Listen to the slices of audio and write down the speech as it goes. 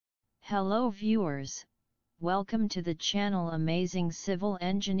Hello viewers, welcome to the channel Amazing Civil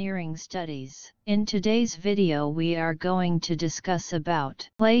Engineering Studies. In today's video we are going to discuss about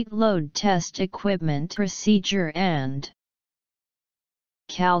plate load test equipment procedure and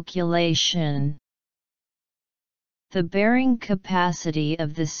calculation. The bearing capacity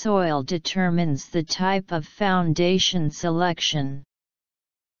of the soil determines the type of foundation selection.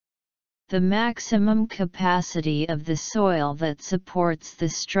 The maximum capacity of the soil that supports the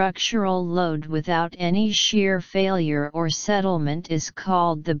structural load without any shear failure or settlement is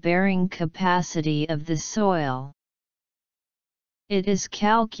called the bearing capacity of the soil. It is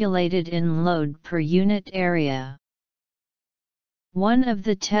calculated in load per unit area. One of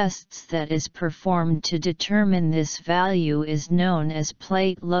the tests that is performed to determine this value is known as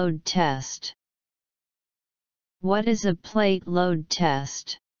plate load test. What is a plate load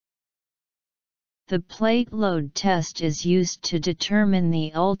test? The plate load test is used to determine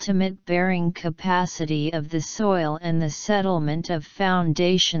the ultimate bearing capacity of the soil and the settlement of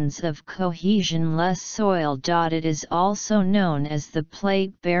foundations of cohesion-less soil. It is also known as the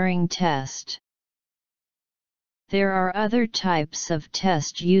plate bearing test. There are other types of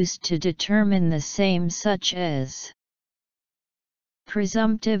test used to determine the same, such as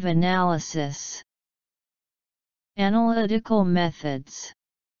presumptive analysis, analytical methods,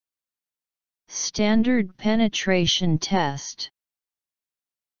 standard penetration test,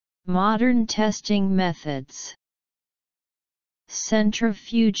 modern testing methods,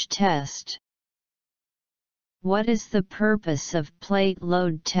 centrifuge test. What is the purpose of plate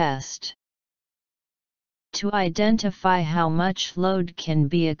load test? To identify how much load can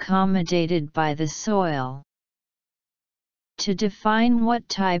be accommodated by the soil. To define what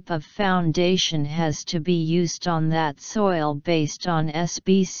type of foundation has to be used on that soil based on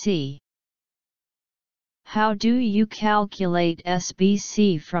SBC. How do you calculate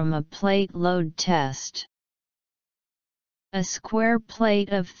SBC from a plate load test? A square plate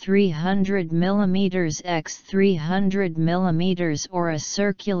of 300 mm x 300 mm or a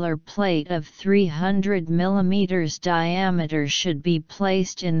circular plate of 300 mm diameter should be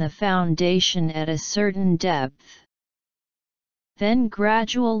placed in the foundation at a certain depth. Then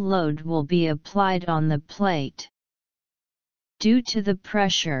gradual load will be applied on the plate. Due to the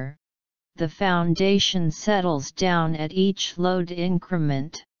pressure, the foundation settles down at each load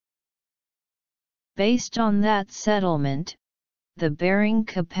increment. Based on that settlement, the bearing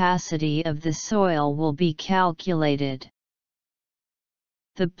capacity of the soil will be calculated.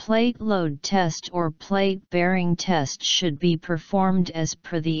 The plate load test or plate bearing test should be performed as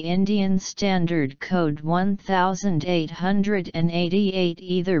per the Indian Standard Code 1888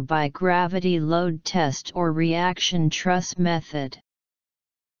 either by gravity load test or reaction truss method.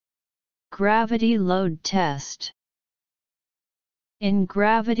 Gravity load test. In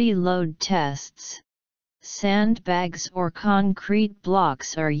gravity load tests, sandbags or concrete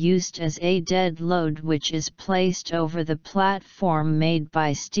blocks are used as a dead load which is placed over the platform made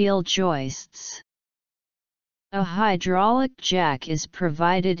by steel joists. A hydraulic jack is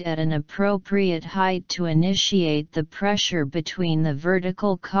provided at an appropriate height to initiate the pressure between the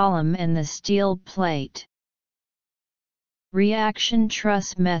vertical column and the steel plate. Reaction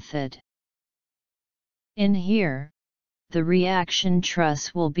truss method. In here, the reaction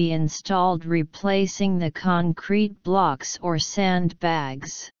truss will be installed replacing the concrete blocks or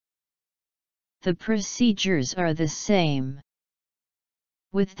sandbags. The procedures are the same.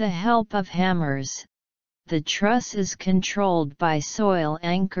 With the help of hammers, the truss is controlled by soil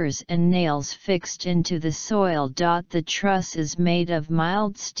anchors and nails fixed into the soil. The truss is made of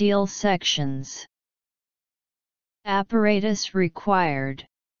mild steel sections. Apparatus required.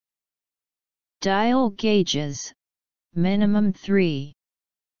 Dial gauges, minimum 3.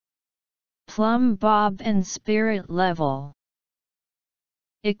 Plumb bob and spirit level.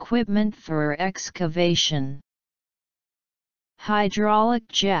 Equipment for excavation. Hydraulic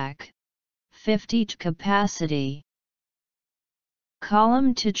jack, 50 capacity.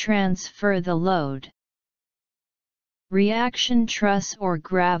 Column to transfer the load. Reaction truss or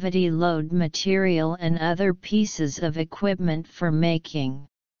gravity load material and other pieces of equipment for making.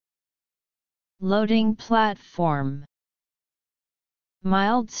 Loading platform.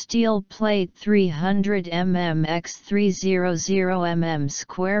 Mild steel plate 300 mm x 300 mm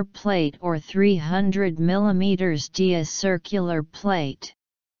square plate or 300 mm dia circular plate.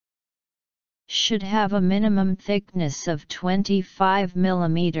 Should have a minimum thickness of 25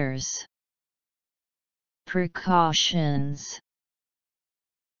 mm. Precautions.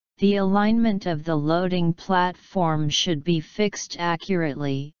 The alignment of the loading platform should be fixed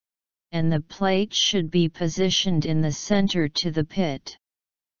accurately, and the plate should be positioned in the center to the pit.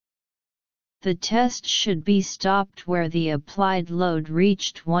 The test should be stopped where the applied load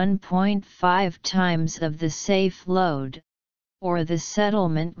reached 1.5 times of the safe load, or the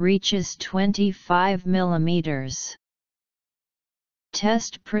settlement reaches 25 mm.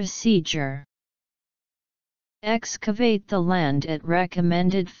 Test procedure. Excavate the land at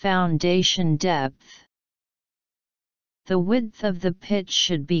recommended foundation depth. The width of the pit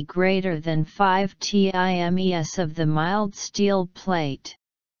should be greater than 5 times of the mild steel plate.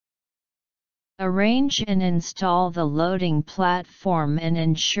 Arrange and install the loading platform and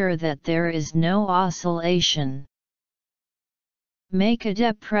ensure that there is no oscillation. Make a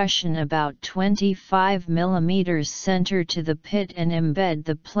depression about 25 mm center to the pit and embed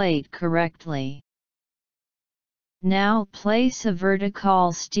the plate correctly. Now place a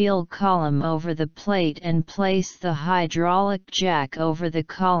vertical steel column over the plate and place the hydraulic jack over the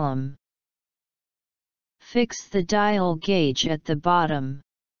column. Fix the dial gauge at the bottom.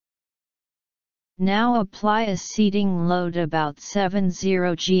 Now apply a seating load about 70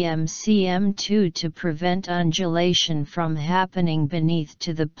 GM-cm2 to prevent undulation from happening beneath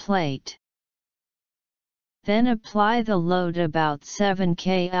to the plate. Then apply the load about 7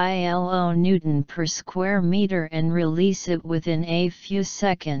 kilo per square meter and release it within a few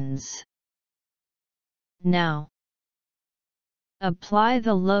seconds. Now, apply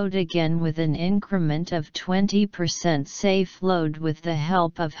the load again with an increment of 20% safe load with the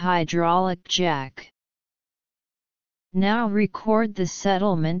help of hydraulic jack. Now record the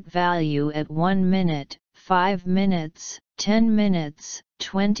settlement value at 1 minute, 5 minutes, 10 minutes,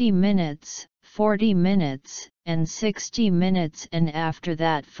 20 minutes, 40 minutes, and 60 minutes, and after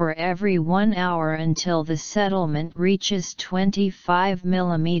that for every 1 hour until the settlement reaches 25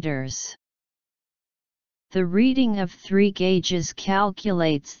 mm. The reading of 3 gauges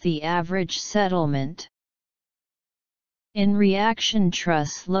calculates the average settlement. In reaction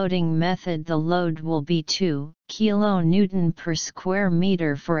truss loading method, the load will be 2 kN per square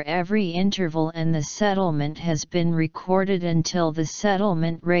meter for every interval, and the settlement has been recorded until the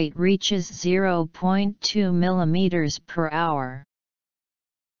settlement rate reaches 0.2 mm per hour.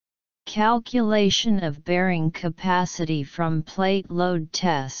 Calculation of bearing capacity from plate load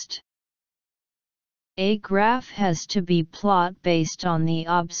test. A graph has to be plotted based on the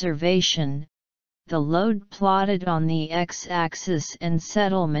observation, the load plotted on the x-axis and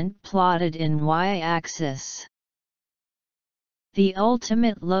settlement plotted in y-axis. The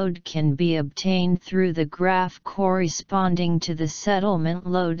ultimate load can be obtained through the graph corresponding to the settlement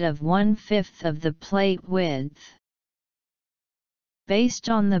load of 1/5 of the plate width. Based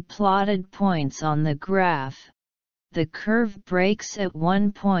on the plotted points on the graph, the curve breaks at one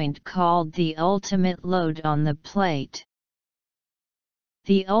point called the ultimate load on the plate.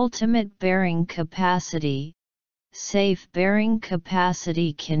 The ultimate bearing capacity, safe bearing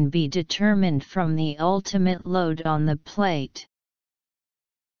capacity, can be determined from the ultimate load on the plate.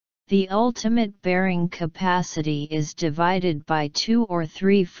 The ultimate bearing capacity is divided by 2 or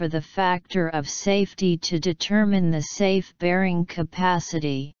 3 for the factor of safety to determine the safe bearing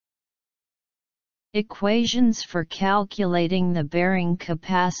capacity. Equations for calculating the bearing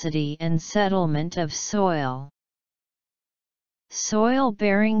capacity and settlement of soil. Soil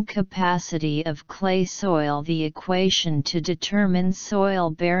bearing capacity of clay soil. The equation to determine soil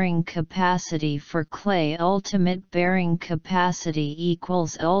bearing capacity for clay: ultimate bearing capacity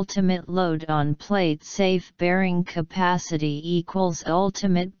equals ultimate load on plate. Safe bearing capacity equals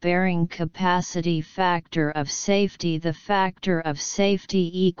ultimate bearing capacity factor of safety. The factor of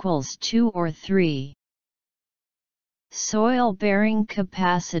safety equals 2 or 3. Soil bearing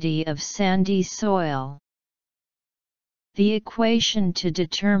capacity of sandy soil. The equation to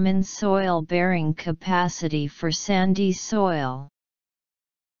determine soil bearing capacity for sandy soil.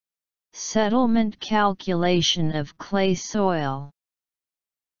 Settlement calculation of clay soil.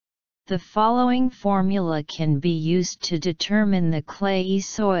 The following formula can be used to determine the clayey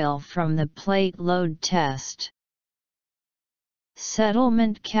soil from the plate load test.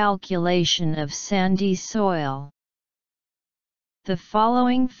 Settlement calculation of sandy soil. The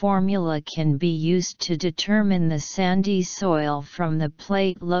following formula can be used to determine the sandy soil from the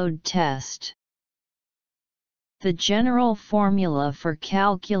plate load test. The general formula for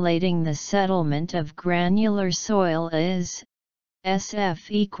calculating the settlement of granular soil is SF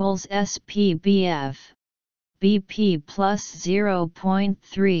equals SPBF, BP plus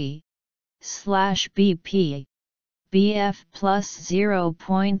 0.3, /BP, BF plus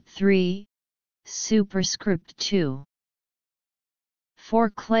 0.3, superscript 2. For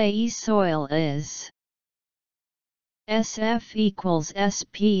clayey soil is SF equals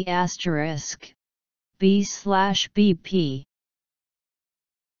SP asterisk, B/BP.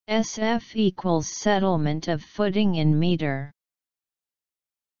 SF equals settlement of footing in meter.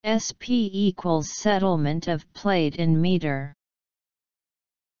 SP equals settlement of plate in meter.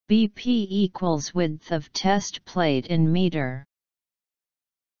 BP equals width of test plate in meter.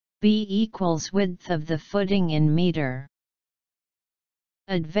 B equals width of the footing in meter.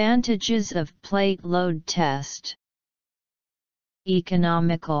 Advantages of plate load test.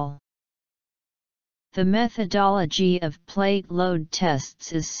 Economical. The methodology of plate load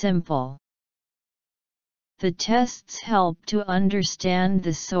tests is simple. The tests help to understand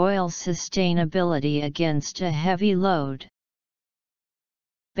the soil sustainability against a heavy load.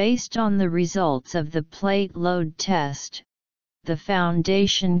 Based on the results of the plate load test, the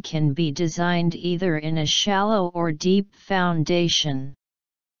foundation can be designed either in a shallow or deep foundation.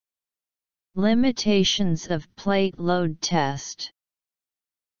 Limitations of plate load test.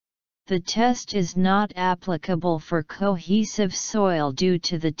 The test is not applicable for cohesive soil due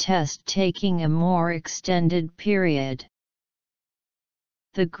to the test taking a more extended period.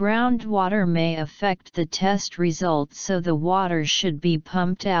 The groundwater may affect the test results, so the water should be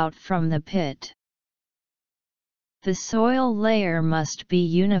pumped out from the pit. The soil layer must be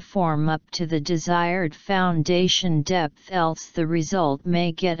uniform up to the desired foundation depth, else the result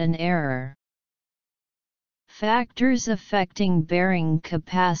may get an error. Factors affecting bearing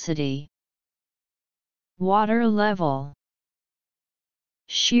capacity. Water level.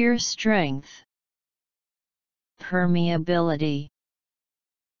 Shear strength. Permeability.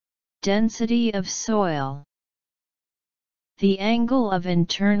 Density of soil. The angle of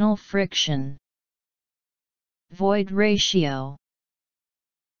internal friction. Void ratio.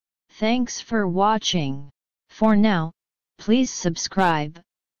 Thanks for watching. For now, please subscribe,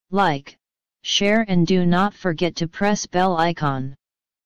 like, share and do not forget to press bell icon.